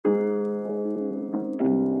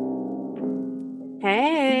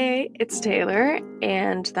Hey, it's Taylor,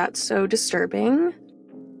 and that's so disturbing.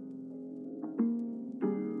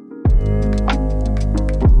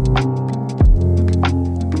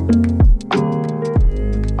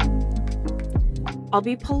 I'll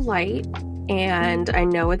be polite, and I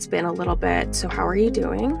know it's been a little bit, so how are you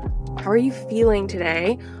doing? How are you feeling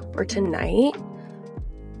today or tonight?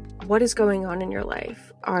 What is going on in your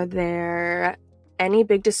life? Are there any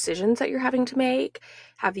big decisions that you're having to make?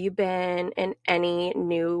 Have you been in any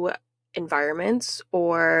new environments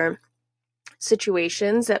or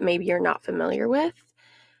situations that maybe you're not familiar with?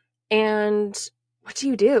 And what do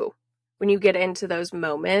you do when you get into those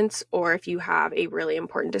moments, or if you have a really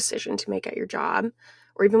important decision to make at your job,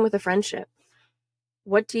 or even with a friendship?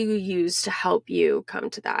 What do you use to help you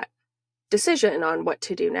come to that decision on what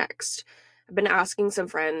to do next? I've been asking some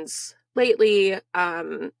friends lately,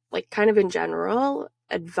 like kind of in general,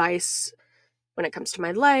 advice when it comes to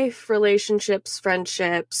my life, relationships,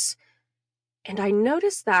 friendships. And I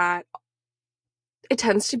noticed that it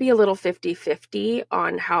tends to be a little 50-50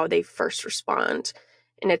 on how they first respond.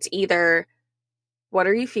 And it's either, what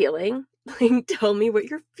are you feeling? Like, tell me what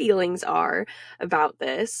your feelings are about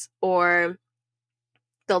this. Or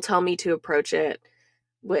they'll tell me to approach it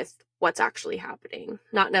with what's actually happening.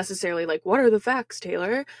 Not necessarily like, what are the facts,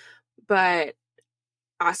 Taylor? But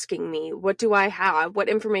asking me, what do I have? What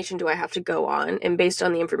information do I have to go on? And based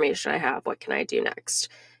on the information I have, what can I do next?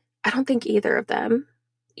 I don't think either of them,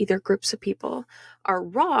 either groups of people, are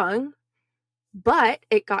wrong. But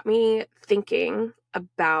it got me thinking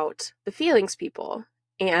about the feelings people,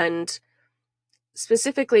 and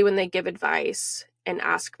specifically when they give advice and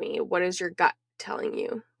ask me, what is your gut telling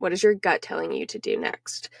you? What is your gut telling you to do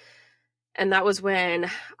next? And that was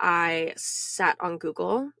when I sat on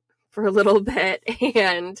Google for a little bit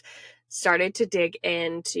and started to dig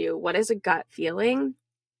into, what is a gut feeling?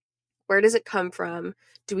 Where does it come from?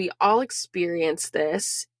 Do we all experience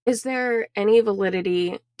this? Is there any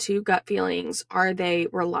validity to gut feelings? Are they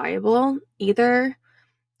reliable? Either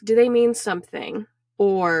do they mean something,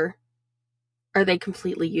 or are they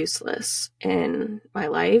completely useless in my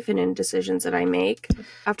life and in decisions that I make?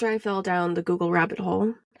 After I fell down the Google rabbit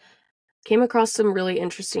hole, came across some really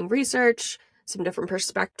interesting research, some different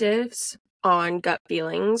perspectives on gut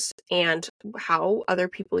feelings and how other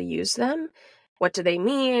people use them. What do they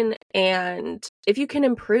mean? And if you can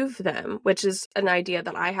improve them, which is an idea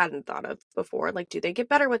that I hadn't thought of before. Like, do they get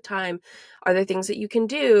better with time? Are there things that you can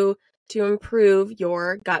do to improve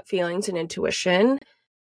your gut feelings and intuition?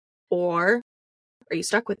 Or are you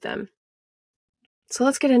stuck with them? So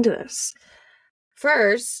let's get into this.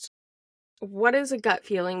 First, what does a gut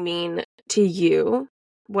feeling mean to you?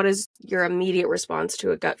 What is your immediate response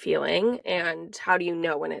to a gut feeling? And how do you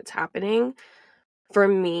know when it's happening? For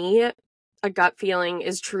me, a gut feeling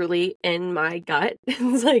is truly in my gut.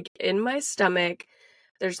 It's like in my stomach.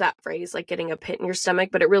 There's that phrase, like getting a pit in your stomach,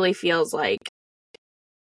 but it really feels like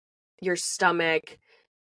your stomach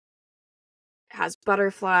has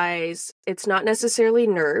butterflies. It's not necessarily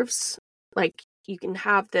nerves. Like, you can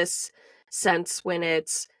have this sense when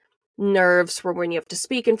it's nerves for when you have to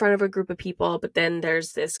speak in front of a group of people, but then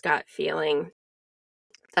there's this gut feeling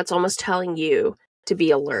that's almost telling you to be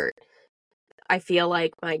alert. I feel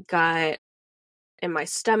like my gut and my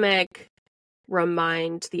stomach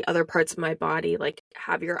remind the other parts of my body, like,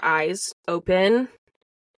 have your eyes open,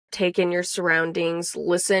 take in your surroundings,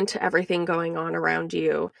 listen to everything going on around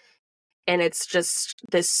you. And it's just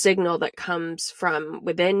this signal that comes from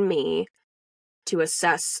within me to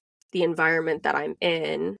assess the environment that I'm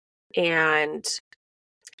in and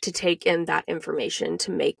to take in that information to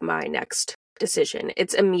make my next decision.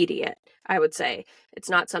 It's immediate, I would say. It's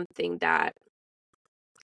not something that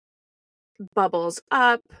bubbles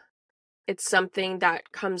up. It's something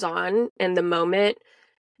that comes on in the moment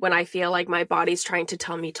when I feel like my body's trying to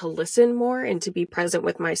tell me to listen more and to be present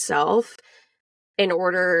with myself in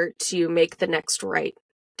order to make the next right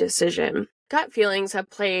decision. Gut feelings have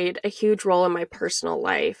played a huge role in my personal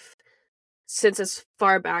life since as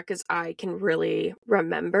far back as I can really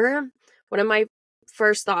remember. One of my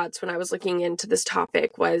first thoughts when I was looking into this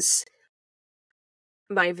topic was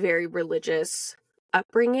my very religious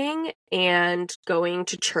upbringing and going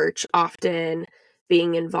to church often,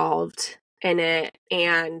 being involved in it.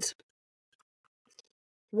 And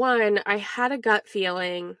one, I had a gut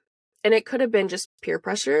feeling, and it could have been just peer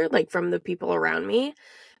pressure, like from the people around me,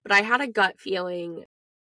 but I had a gut feeling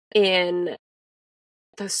in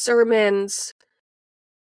the sermons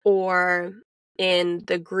or in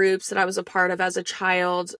the groups that I was a part of as a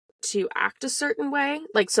child to act a certain way.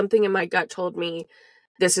 Like, something in my gut told me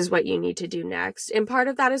this is what you need to do next. And part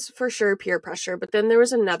of that is for sure peer pressure. But then there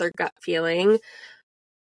was another gut feeling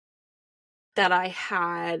that I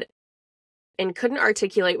had and couldn't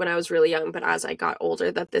articulate when I was really young, but as I got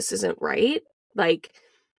older, that this isn't right. Like,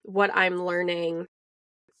 what I'm learning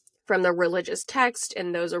from the religious text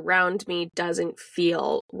and those around me doesn't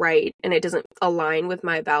feel right, and it doesn't align with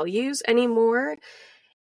my values anymore.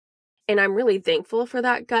 And I'm really thankful for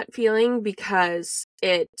that gut feeling, because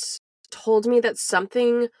it told me that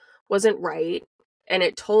something wasn't right, and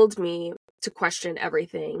it told me to question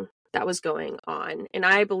everything that was going on. And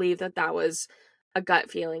I believe that that was a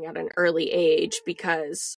gut feeling at an early age,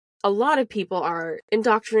 because a lot of people are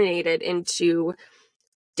indoctrinated into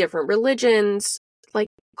different religions. Like,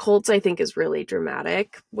 cults, I think, is really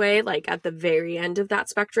dramatic way, like at the very end of that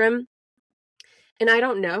spectrum. And I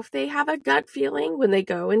don't know if they have a gut feeling when they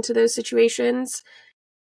go into those situations.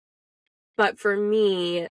 But for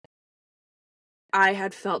me, I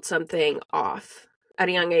had felt something off at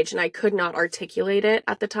a young age, and I could not articulate it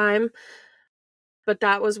at the time. But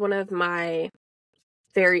that was one of my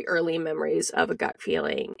very early memories of a gut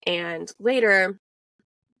feeling. And later,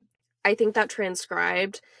 I think that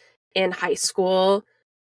transcribed in high school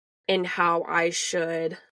in how I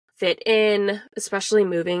should fit in, especially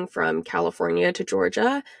moving from California to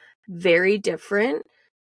Georgia. Very different.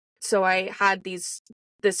 So I had this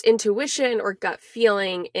intuition or gut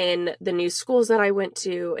feeling in the new schools that I went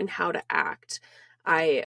to and how to act.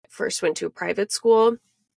 I first went to a private school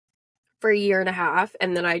for a year and a half,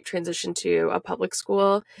 and then I transitioned to a public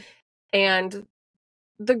school. And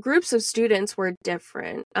the groups of students were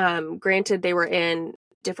different. Granted, they were in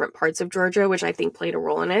different parts of Georgia, which I think played a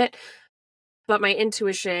role in it. But my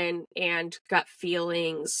intuition and gut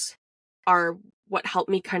feelings are what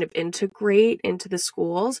helped me kind of integrate into the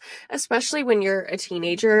schools, especially when you're a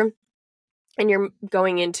teenager and you're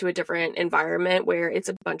going into a different environment where it's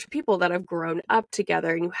a bunch of people that have grown up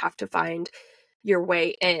together, and you have to find your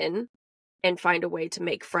way in and find a way to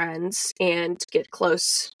make friends and get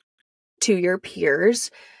close to your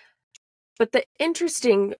peers. But the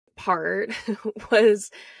interesting part was,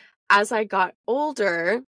 as I got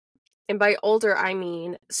older, and by older I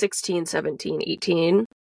mean 16, 17, 18,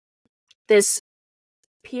 this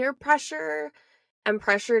peer pressure and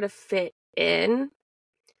pressure to fit in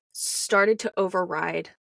started to override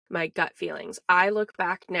my gut feelings. I look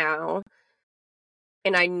back now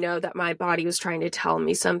and I know that my body was trying to tell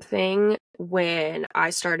me something when I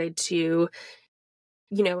started to,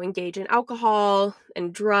 engage in alcohol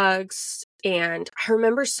and drugs. And I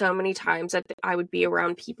remember so many times that I would be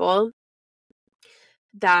around people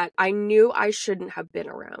that I knew I shouldn't have been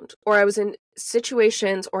around, or I was in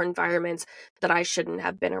situations or environments that I shouldn't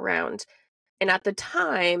have been around. And at the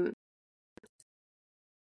time,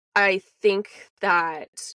 I think that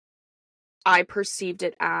I perceived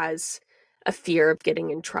it as a fear of getting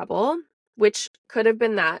in trouble, which could have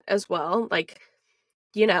been that as well. Like,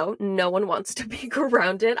 no one wants to be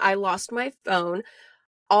around it. I lost my phone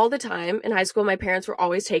all the time in high school. My parents were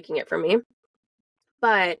always taking it from me.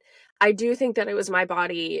 But I do think that it was my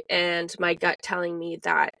body and my gut telling me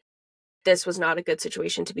that this was not a good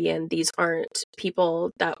situation to be in. These aren't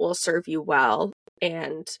people that will serve you well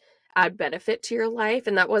and add benefit to your life.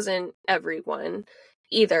 And that wasn't everyone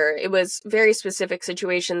either. It was very specific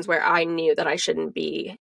situations where I knew that I shouldn't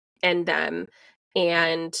be in them.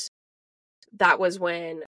 And that was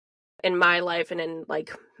when, in my life and in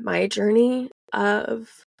like my journey of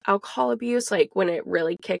alcohol abuse, like when it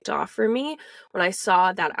really kicked off for me, when I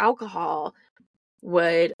saw that alcohol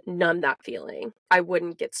would numb that feeling. I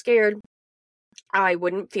wouldn't get scared. I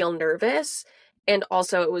wouldn't feel nervous. And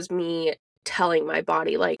also it was me telling my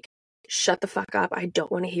body, like, shut the fuck up. I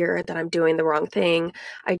don't want to hear that I'm doing the wrong thing.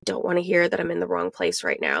 I don't want to hear that I'm in the wrong place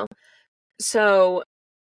right now. So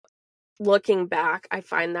looking back, I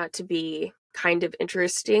find that to be kind of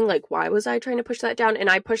interesting. Like, why was I trying to push that down? And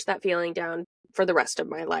I pushed that feeling down for the rest of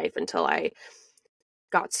my life until I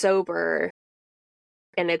got sober.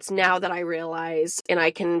 And it's now that I realize and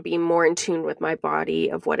I can be more in tune with my body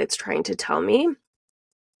of what it's trying to tell me.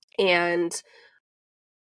 And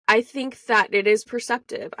I think that it is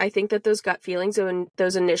perceptive. I think that those gut feelings and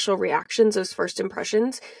those initial reactions, those first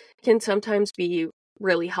impressions, can sometimes be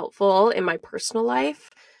really helpful in my personal life.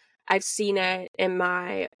 I've seen it in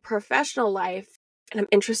my professional life, and I'm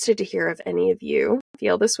interested to hear if any of you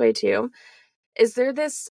feel this way too. Is there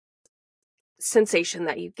this sensation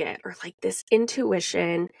that you get, or like this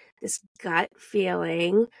intuition, this gut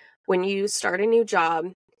feeling when you start a new job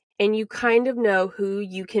and you kind of know who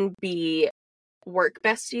you can be work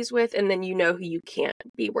besties with, and then you know who you can't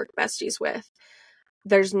be work besties with?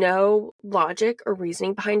 There's no logic or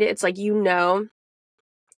reasoning behind it. It's like,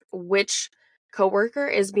 which coworker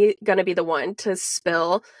is going to be the one to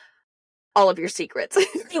spill all of your secrets.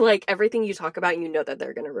 Like everything you talk about, you know that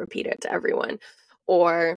they're going to repeat it to everyone.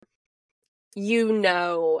 Or you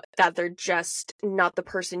know that they're just not the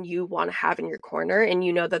person you want to have in your corner, and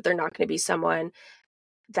you know that they're not going to be someone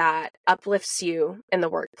that uplifts you in the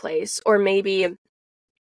workplace. Or maybe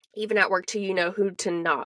even at work too, you know who to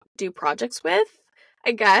not do projects with,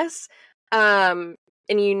 I guess. And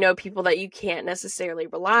you know people that you can't necessarily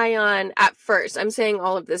rely on at first. I'm saying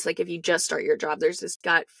all of this like if you just start your job, there's this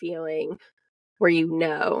gut feeling where you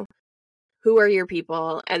know who are your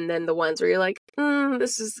people, and then the ones where you're like,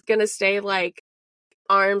 this is gonna stay like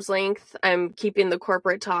arm's length. I'm keeping the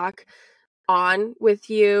corporate talk on with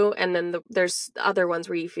you, and then there's the other ones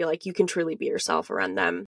where you feel like you can truly be yourself around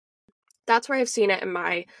them. That's where I've seen it in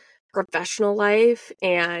my professional life,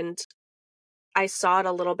 and I saw it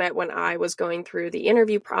a little bit when I was going through the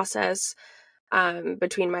interview process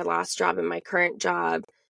between my last job and my current job.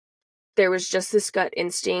 There was just this gut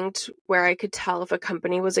instinct where I could tell if a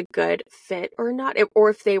company was a good fit or not, or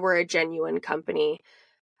if they were a genuine company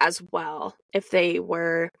as well, if they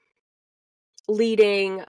were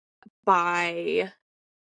leading by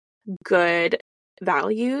good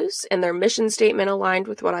values and their mission statement aligned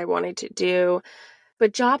with what I wanted to do.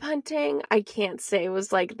 But job hunting, I can't say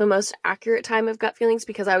was like the most accurate time of gut feelings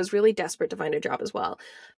because I was really desperate to find a job as well.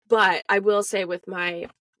 But I will say with my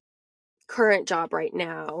current job right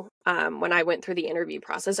now, when I went through the interview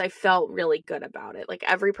process, I felt really good about it. Like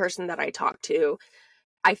every person that I talked to,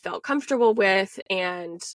 I felt comfortable with,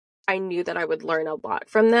 and I knew that I would learn a lot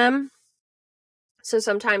from them. So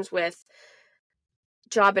sometimes with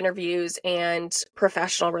job interviews and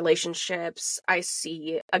professional relationships, I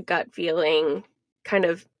see a gut feeling kind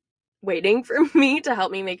of waiting for me to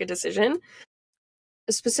help me make a decision.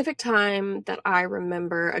 A specific time that I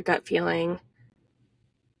remember a gut feeling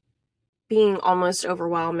being almost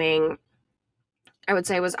overwhelming, I would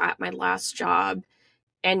say was at my last job,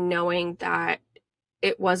 and knowing that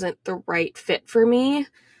it wasn't the right fit for me,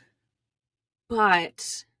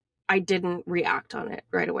 but I didn't react on it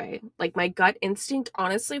right away. Like my gut instinct,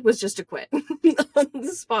 honestly, was just to quit on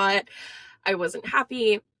the spot. I wasn't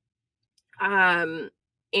happy. And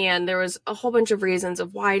there was a whole bunch of reasons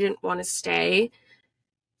of why I didn't want to stay.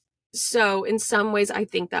 So in some ways, I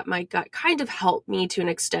think that my gut kind of helped me to an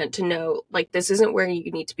extent to know, like, this isn't where you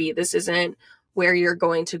need to be. This isn't where you're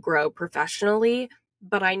going to grow professionally,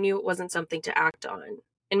 but I knew it wasn't something to act on.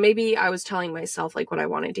 And maybe I was telling myself like what I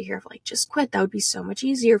wanted to hear, like, just quit. That would be so much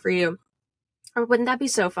easier for you. Or wouldn't that be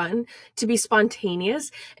so fun to be spontaneous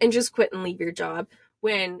and just quit and leave your job,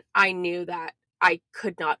 when I knew that I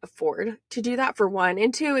could not afford to do that, for one.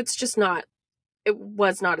 And two, it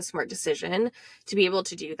was not a smart decision to be able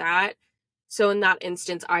to do that. So in that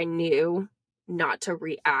instance, I knew not to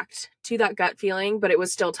react to that gut feeling, but it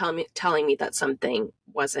was still telling me that something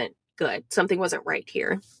wasn't good. Something wasn't right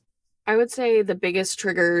here. I would say the biggest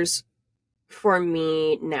triggers for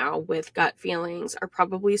me now with gut feelings are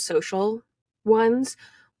probably social ones,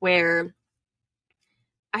 where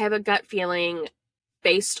I have a gut feeling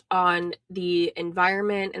based on the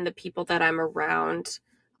environment and the people that I'm around,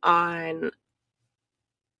 on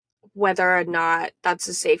whether or not that's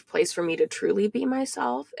a safe place for me to truly be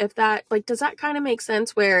myself. If that, like, does that kind of make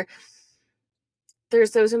sense? Where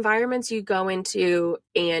there's those environments you go into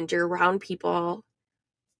and you're around people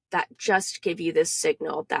that just give you this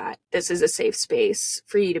signal that this is a safe space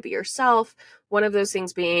for you to be yourself. One of those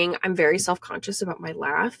things being, I'm very self-conscious about my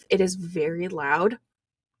laugh. It is very loud.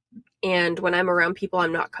 And when I'm around people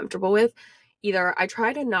I'm not comfortable with, either I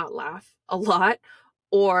try to not laugh a lot,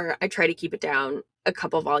 or I try to keep it down a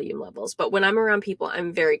couple volume levels. But when I'm around people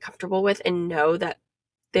I'm very comfortable with and know that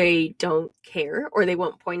they don't care or they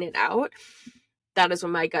won't point it out, that is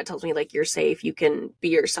when my gut tells me, like, you're safe, you can be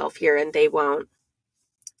yourself here, and they won't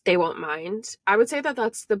mind. I would say that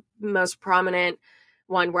that's the most prominent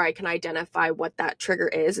one where I can identify what that trigger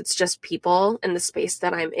is. It's just people and the space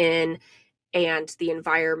that I'm in and the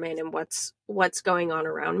environment and what's going on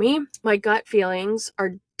around me. My gut feelings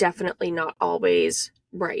are definitely not always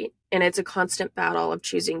right, and it's a constant battle of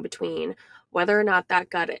choosing between whether or not that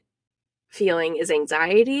gut feeling is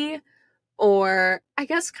anxiety, or I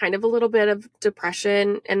guess kind of a little bit of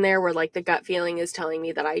depression in there, where like the gut feeling is telling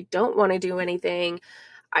me that I don't want to do anything,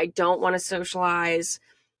 I don't want to socialize.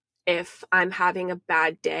 If I'm having a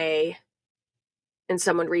bad day and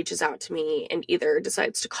someone reaches out to me and either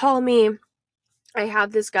decides to call me, I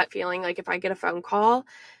have this gut feeling like if I get a phone call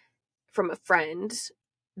from a friend,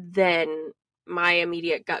 then my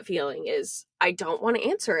immediate gut feeling is I don't want to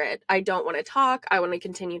answer it. I don't want to talk. I want to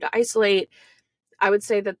continue to isolate. I would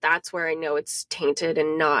say that that's where I know it's tainted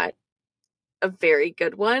and not a very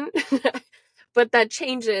good one. But that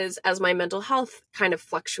changes as my mental health kind of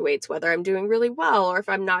fluctuates, whether I'm doing really well or if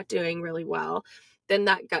I'm not doing really well, then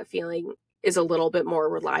that gut feeling is a little bit more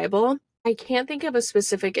reliable. I can't think of a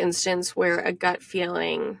specific instance where a gut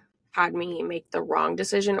feeling had me make the wrong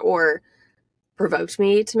decision or provoked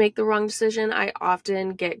me to make the wrong decision. I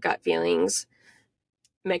often get gut feelings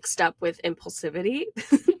mixed up with impulsivity.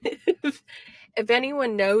 If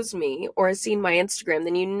anyone knows me or has seen my Instagram,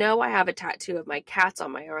 then you know I have a tattoo of my cats on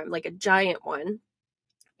my arm, like a giant one.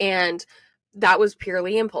 And that was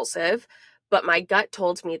purely impulsive, but my gut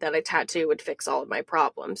told me that a tattoo would fix all of my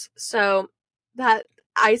problems. So that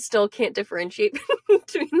I still can't differentiate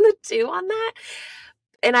between the two on that.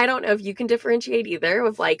 And I don't know if you can differentiate either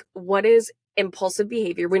of like what is impulsive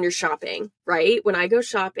behavior when you're shopping, right? When I go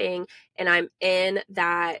shopping and I'm in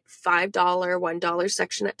that $5, $1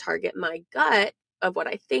 section at Target, my gut of what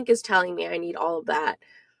I think is telling me I need all of that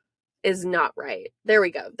is not right. There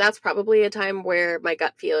we go. That's probably a time where my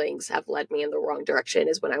gut feelings have led me in the wrong direction,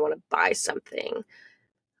 is when I want to buy something.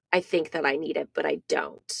 I think that I need it, but I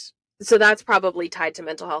don't. So that's probably tied to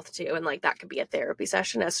mental health too. And like that could be a therapy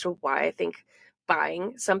session as to why I think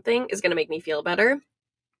buying something is going to make me feel better.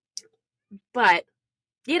 But,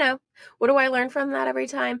 you know, what do I learn from that every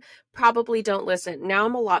time? Probably don't listen. Now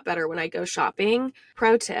I'm a lot better when I go shopping.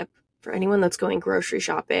 Pro tip for anyone that's going grocery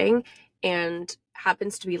shopping and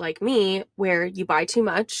happens to be like me, where you buy too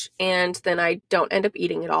much and then I don't end up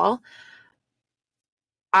eating it all.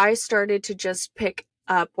 I started to just pick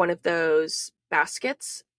up one of those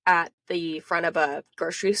baskets at the front of a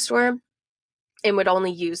grocery store and would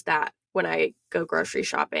only use that when I go grocery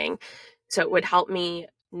shopping. So it would help me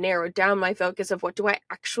narrow down my focus of what do I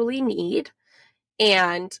actually need.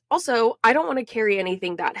 And also, I don't want to carry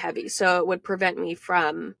anything that heavy. So it would prevent me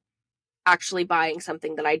from actually buying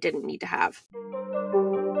something that I didn't need to have.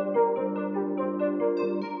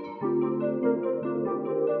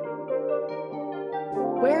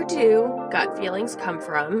 Where do gut feelings come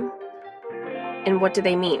from and what do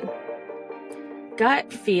they mean?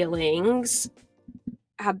 Gut feelings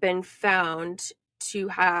have been found to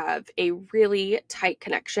have a really tight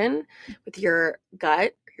connection with your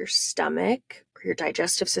gut, your stomach, or your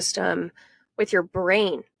digestive system, with your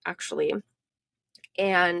brain, actually.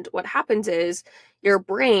 And what happens is your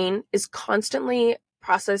brain is constantly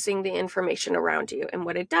processing the information around you. And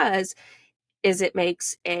what it does is it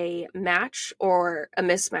makes a match or a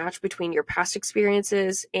mismatch between your past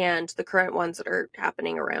experiences and the current ones that are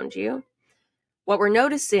happening around you. What we're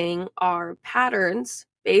noticing are patterns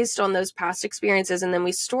based on those past experiences, and then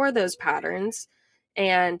we store those patterns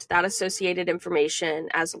and that associated information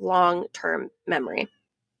as long-term memory.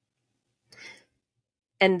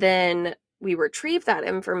 And then we retrieve that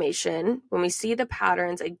information when we see the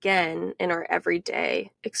patterns again in our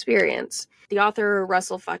everyday experience. The author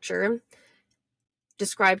Russell Fletcher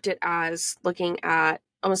described it as looking at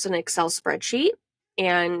almost an Excel spreadsheet.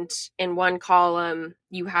 And in one column,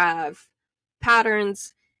 you have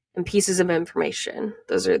patterns and pieces of information.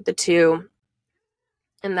 Those are the two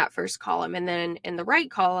in that first column. And then in the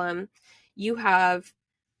right column, you have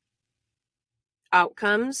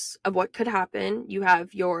outcomes of what could happen. You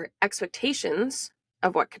have your expectations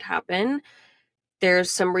of what could happen.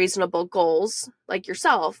 There's some reasonable goals, like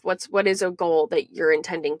yourself. What is a goal that you're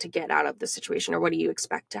intending to get out of the situation, or what do you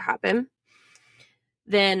expect to happen?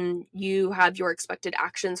 Then you have your expected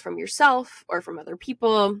actions from yourself or from other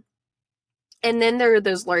people. And then there are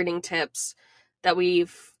those learning tips that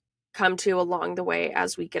we've come to along the way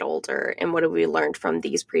as we get older, and what have we learned from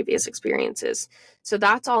these previous experiences. So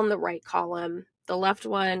that's all in the right column. The left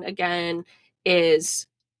one, again, is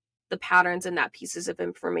the patterns and that pieces of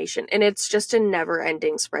information. And it's just a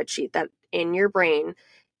never-ending spreadsheet that in your brain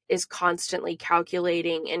is constantly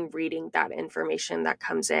calculating and reading that information that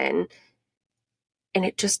comes in. And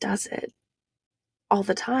it just does it all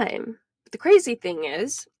the time. But the crazy thing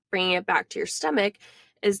is, bringing it back to your stomach,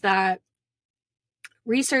 is that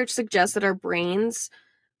research suggests that our brains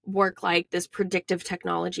work like this predictive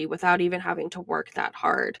technology without even having to work that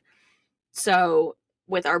hard. So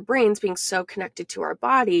with our brains being so connected to our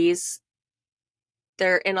bodies,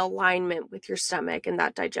 they're in alignment with your stomach and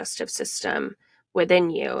that digestive system within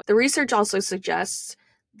you. The research also suggests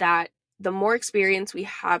that the more experience we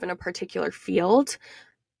have in a particular field,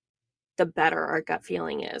 the better our gut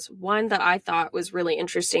feeling is. One that I thought was really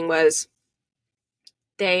interesting was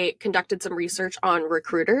they conducted some research on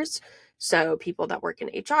recruiters, so people that work in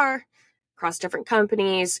HR across different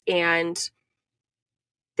companies, and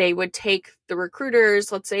they would take the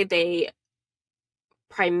recruiters, let's say they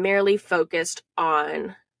primarily focused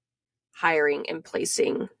on hiring and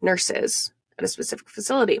placing nurses at a specific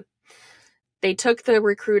facility. They took the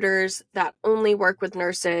recruiters that only work with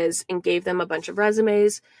nurses and gave them a bunch of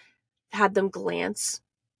resumes, had them glance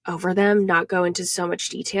over them, not go into so much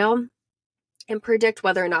detail, and predict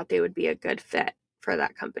whether or not they would be a good fit for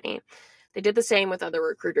that company. They did the same with other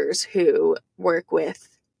recruiters who work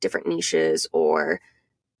with different niches or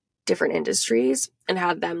different industries and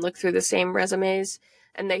had them look through the same resumes.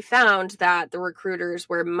 And they found that the recruiters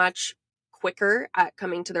were much quicker at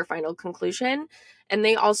coming to their final conclusion. And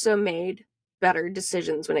they also made better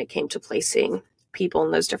decisions when it came to placing people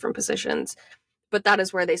in those different positions. But that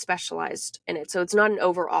is where they specialized in it. So it's not an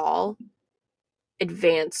overall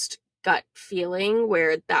advanced gut feeling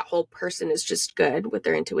where that whole person is just good with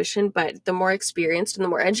their intuition, but the more experienced and the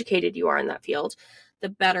more educated you are in that field, the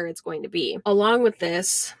better it's going to be. Along with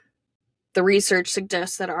this, the research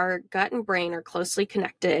suggests that our gut and brain are closely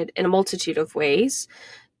connected in a multitude of ways.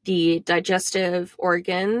 The digestive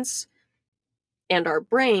organs and our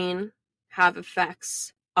brain have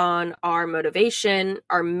effects on our motivation,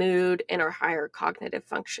 our mood, and our higher cognitive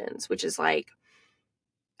functions, which is like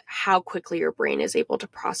how quickly your brain is able to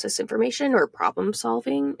process information or problem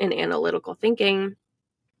solving and analytical thinking.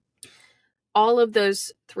 All of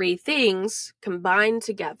those three things combined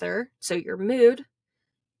together, so your mood,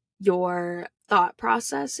 your thought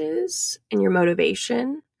processes, and your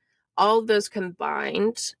motivation, all of those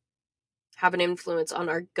combined have an influence on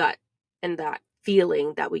our gut and that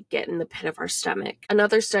feeling that we get in the pit of our stomach.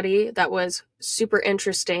 Another study that was super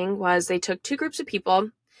interesting was they took two groups of people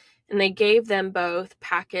and they gave them both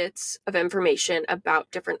packets of information about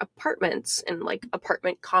different apartments and like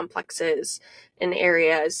apartment complexes and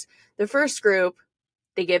areas. The first group,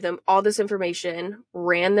 they gave them all this information,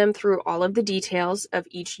 ran them through all of the details of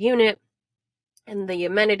each unit and the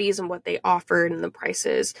amenities and what they offered and the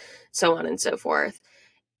prices, so on and so forth.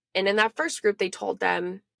 And in that first group, they told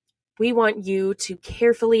them, we want you to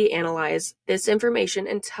carefully analyze this information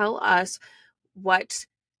and tell us what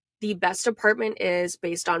the best apartment is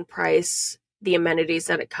based on price, the amenities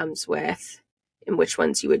that it comes with, and which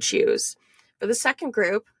ones you would choose. For the second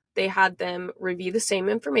group, they had them review the same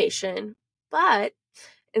information, but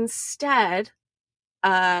instead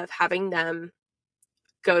of having them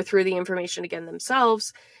go through the information again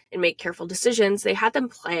themselves and make careful decisions, they had them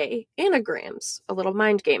play anagrams, a little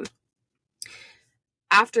mind game.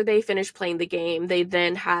 After they finished playing the game, they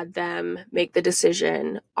then had them make the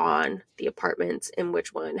decision on the apartments and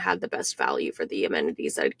which one had the best value for the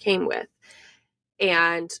amenities that it came with.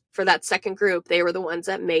 And for that second group, they were the ones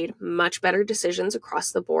that made much better decisions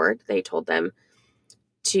across the board. They told them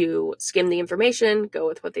to skim the information, go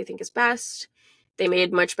with what they think is best. They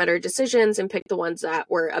made much better decisions and picked the ones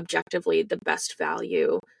that were objectively the best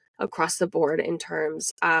value across the board in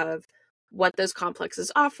terms of what those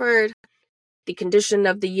complexes offered, the condition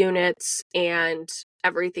of the units, and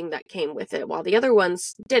everything that came with it, while the other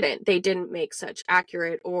ones didn't. They didn't make such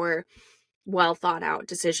accurate or well thought out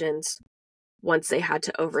decisions once they had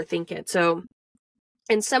to overthink it. So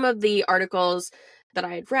in some of the articles that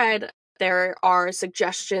I had read, there are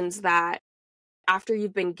suggestions that after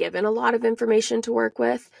you've been given a lot of information to work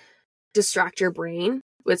with, distract your brain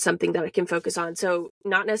with something that it can focus on. So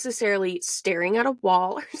not necessarily staring at a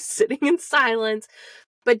wall or sitting in silence,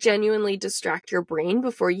 but genuinely distract your brain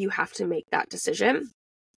before you have to make that decision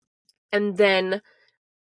and then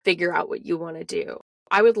figure out what you want to do.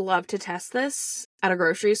 I would love to test this at a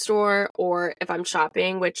grocery store or if I'm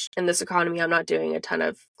shopping, which in this economy, I'm not doing a ton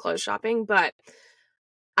of clothes shopping, but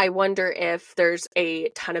I wonder if there's a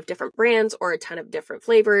ton of different brands or a ton of different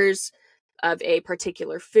flavors of a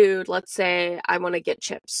particular food. Let's say I want to get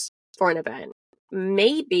chips for an event.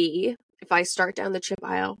 Maybe if I start down the chip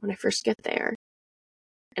aisle when I first get there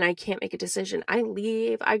and I can't make a decision, I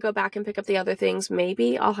leave, I go back and pick up the other things.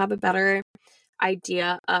 Maybe I'll have a better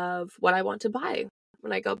idea of what I want to buy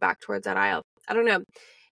when I go back towards that aisle. I don't know.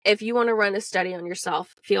 If you want to run a study on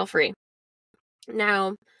yourself, feel free.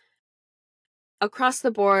 Now, across the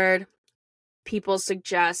board, people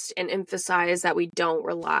suggest and emphasize that we don't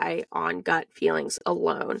rely on gut feelings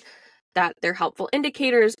alone, that they're helpful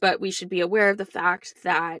indicators, but we should be aware of the fact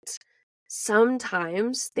that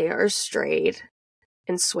sometimes they are strayed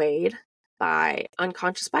and swayed by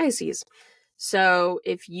unconscious biases. So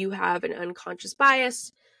if you have an unconscious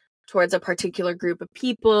bias towards a particular group of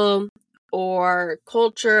people or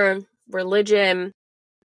culture, religion,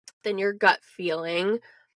 then your gut feeling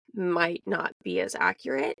might not be as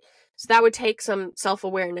accurate. So that would take some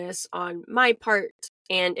self-awareness on my part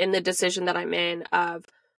and in the decision that I'm in of,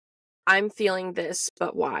 I'm feeling this,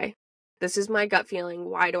 but why? This is my gut feeling.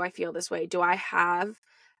 Why do I feel this way? Do I have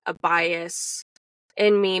a bias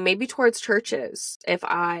in me, maybe towards churches. If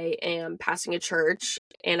I am passing a church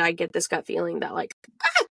and I get this gut feeling that like,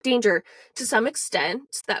 danger, to some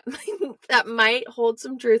extent, that might hold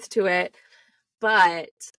some truth to it. But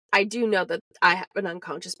I do know that I have an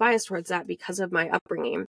unconscious bias towards that because of my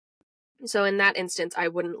upbringing. So in that instance, I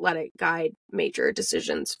wouldn't let it guide major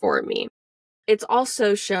decisions for me. It's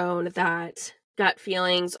also shown that gut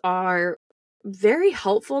feelings are very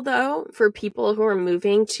helpful, though, for people who are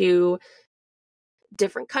moving to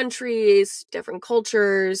different countries, different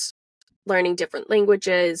cultures, learning different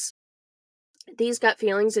languages. These gut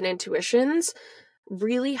feelings and intuitions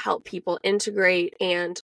really help people integrate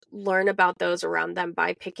and learn about those around them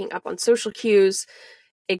by picking up on social cues.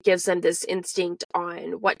 It gives them this instinct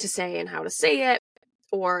on what to say and how to say it,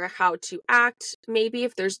 or how to act, maybe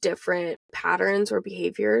if there's different patterns or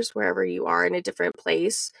behaviors wherever you are in a different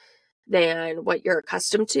place than what you're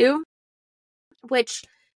accustomed to, which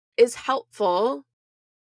is helpful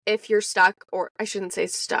if you're stuck, or I shouldn't say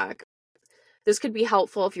stuck. This could be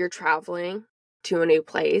helpful if you're traveling to a new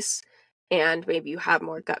place and maybe you have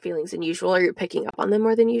more gut feelings than usual, or you're picking up on them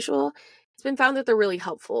more than usual. It's been found that they're really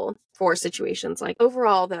helpful for situations like.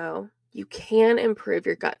 Overall, though, you can improve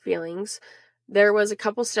your gut feelings. There was a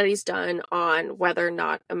couple studies done on whether or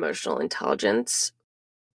not emotional intelligence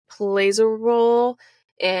plays a role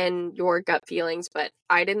in your gut feelings, but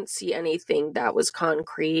I didn't see anything that was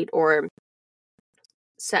concrete or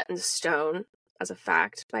set in stone as a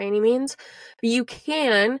fact by any means. But you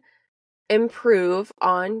can improve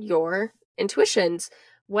on your intuitions,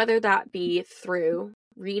 whether that be through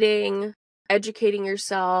reading, educating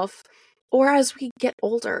yourself, or as we get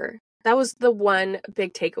older. That was the one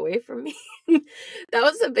big takeaway from me. That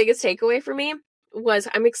was the biggest takeaway for me, was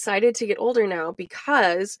I'm excited to get older now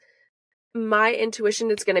because my intuition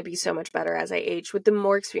is going to be so much better as I age, with the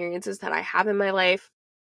more experiences that I have in my life,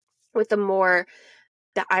 with the more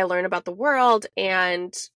that I learn about the world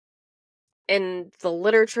and in the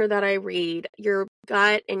literature that I read. Your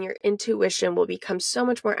gut and your intuition will become so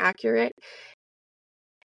much more accurate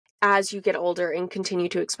as you get older and continue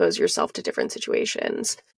to expose yourself to different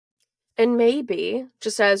situations. And maybe,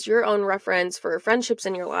 just as your own reference for friendships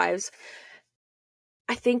in your lives,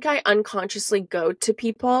 I think I unconsciously go to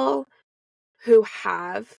people who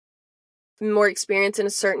have more experience in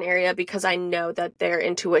a certain area because I know that their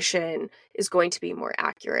intuition is going to be more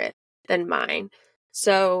accurate than mine.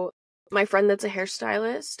 So my friend that's a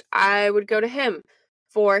hairstylist, I would go to him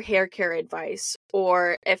for hair care advice,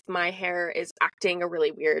 or if my hair is acting a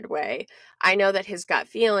really weird way. I know that his gut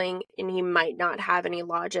feeling, and he might not have any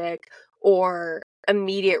logic or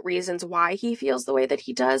immediate reasons why he feels the way that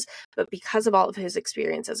he does, but because of all of his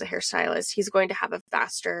experience as a hairstylist, he's going to have a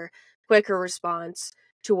faster, quicker response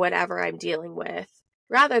to whatever I'm dealing with,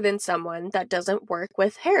 rather than someone that doesn't work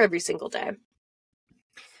with hair every single day.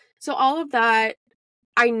 So all of that,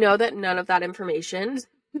 I know that none of that information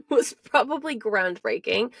was probably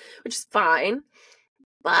groundbreaking, which is fine,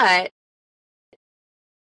 but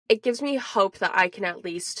it gives me hope that I can at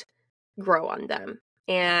least grow on them.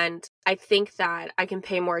 And I think that I can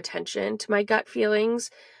pay more attention to my gut feelings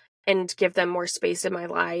and give them more space in my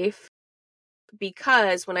life,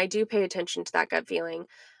 because when I do pay attention to that gut feeling,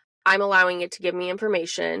 I'm allowing it to give me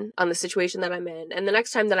information on the situation that I'm in. And the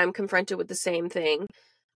next time that I'm confronted with the same thing,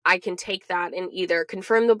 I can take that and either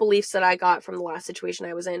confirm the beliefs that I got from the last situation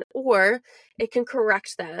I was in, or it can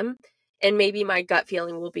correct them. And maybe my gut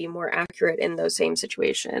feeling will be more accurate in those same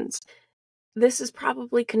situations. This is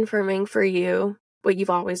probably confirming for you what you've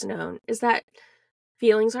always known, is that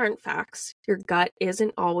feelings aren't facts. Your gut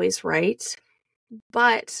isn't always right.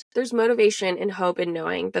 But there's motivation and hope in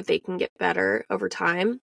knowing that they can get better over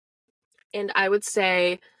time. And I would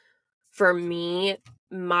say, for me,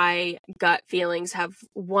 my gut feelings have,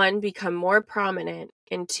 one, become more prominent,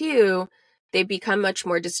 and two, they become much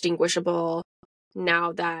more distinguishable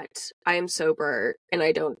now that I am sober and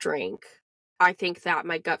I don't drink. I think that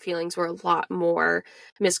my gut feelings were a lot more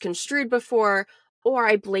misconstrued before, or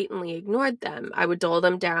I blatantly ignored them. I would dull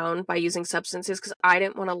them down by using substances because I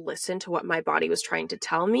didn't want to listen to what my body was trying to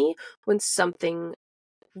tell me when something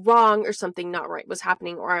wrong or something not right was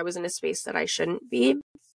happening, or I was in a space that I shouldn't be.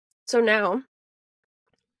 So now,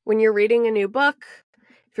 when you're reading a new book,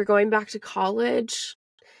 if you're going back to college,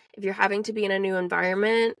 if you're having to be in a new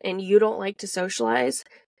environment and you don't like to socialize,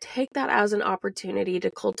 take that as an opportunity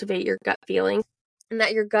to cultivate your gut feeling, and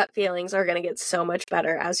that your gut feelings are going to get so much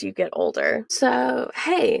better as you get older. So,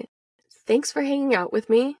 hey, thanks for hanging out with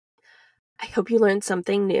me. I hope you learned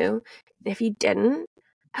something new. And if you didn't,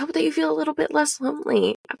 I hope that you feel a little bit less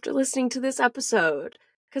lonely after listening to this episode,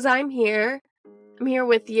 because I'm here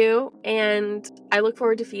with you, and I look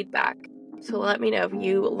forward to feedback. So let me know if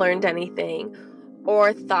you learned anything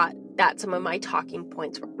or thought that some of my talking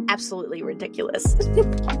points were absolutely ridiculous.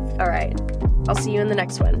 All right. I'll see you in the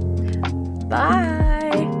next one. Bye.